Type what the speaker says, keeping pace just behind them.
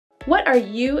What are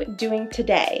you doing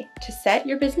today to set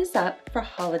your business up for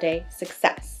holiday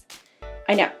success?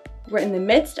 I know, we're in the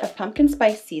midst of pumpkin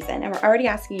spice season and we're already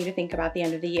asking you to think about the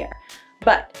end of the year.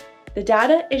 But the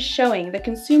data is showing that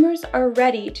consumers are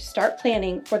ready to start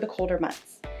planning for the colder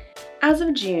months. As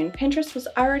of June, Pinterest was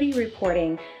already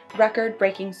reporting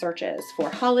record-breaking searches for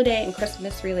holiday and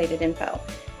Christmas-related info.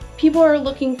 People are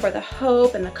looking for the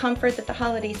hope and the comfort that the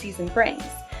holiday season brings.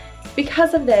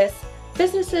 Because of this,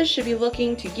 businesses should be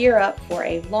looking to gear up for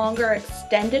a longer,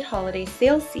 extended holiday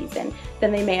sales season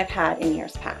than they may have had in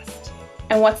years past.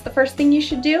 And what's the first thing you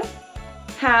should do?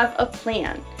 Have a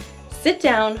plan. Sit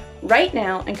down right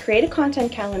now and create a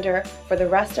content calendar for the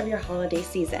rest of your holiday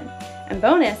season. And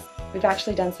bonus, we've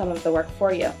actually done some of the work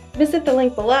for you. Visit the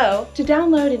link below to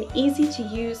download an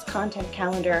easy-to-use content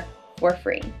calendar for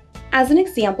free. As an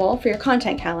example for your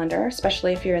content calendar,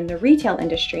 especially if you're in the retail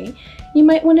industry, you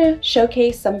might want to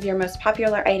showcase some of your most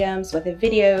popular items with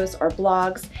videos or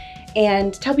blogs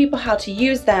and tell people how to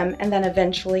use them and then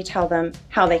eventually tell them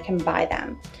how they can buy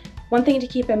them. One thing to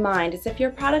keep in mind is if your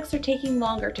products are taking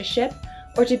longer to ship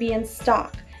or to be in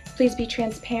stock, please be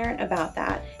transparent about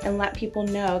that and let people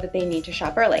know that they need to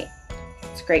shop early.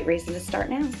 It's a great reason to start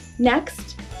now.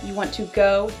 Next, you want to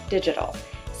go digital.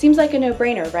 Seems like a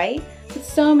no-brainer, right? But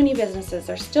so many businesses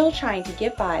are still trying to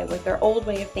get by with their old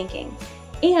way of thinking.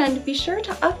 And be sure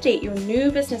to update your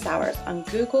new business hours on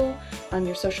Google, on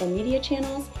your social media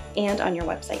channels, and on your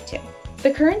website too.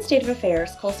 The current state of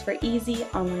affairs calls for easy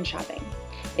online shopping.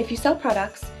 If you sell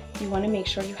products, you want to make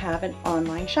sure you have an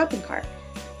online shopping cart.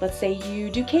 Let's say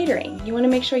you do catering. You want to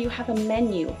make sure you have a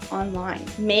menu online.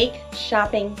 Make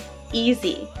shopping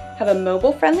easy. Have a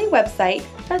mobile-friendly website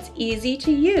that's easy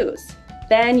to use.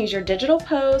 Then use your digital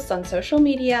posts on social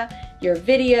media, your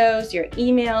videos, your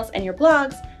emails, and your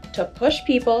blogs to push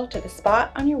people to the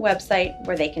spot on your website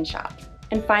where they can shop.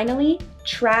 And finally,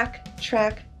 track.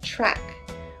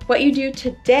 What you do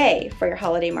today for your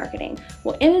holiday marketing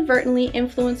will inadvertently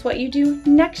influence what you do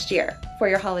next year for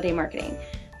your holiday marketing.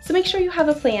 So make sure you have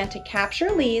a plan to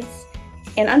capture leads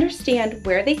and understand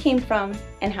where they came from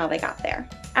and how they got there.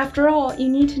 After all, you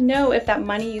need to know if that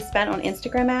money you spent on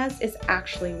Instagram ads is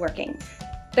actually working.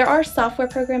 There are software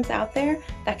programs out there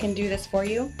that can do this for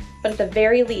you, but at the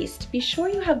very least, be sure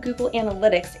you have Google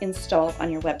Analytics installed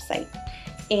on your website.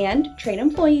 And train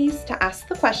employees to ask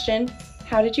the question,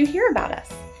 how did you hear about us?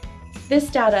 This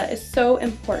data is so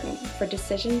important for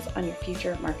decisions on your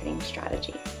future marketing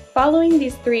strategy. Following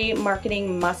these 3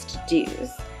 marketing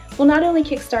must-dos will not only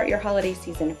kickstart your holiday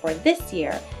season for this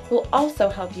year, it will also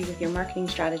help you with your marketing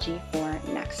strategy for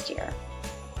next year.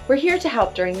 We're here to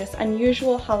help during this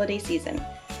unusual holiday season.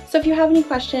 So if you have any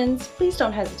questions, please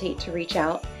don't hesitate to reach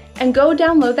out and go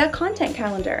download that content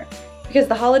calendar because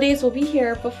the holidays will be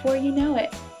here before you know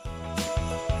it.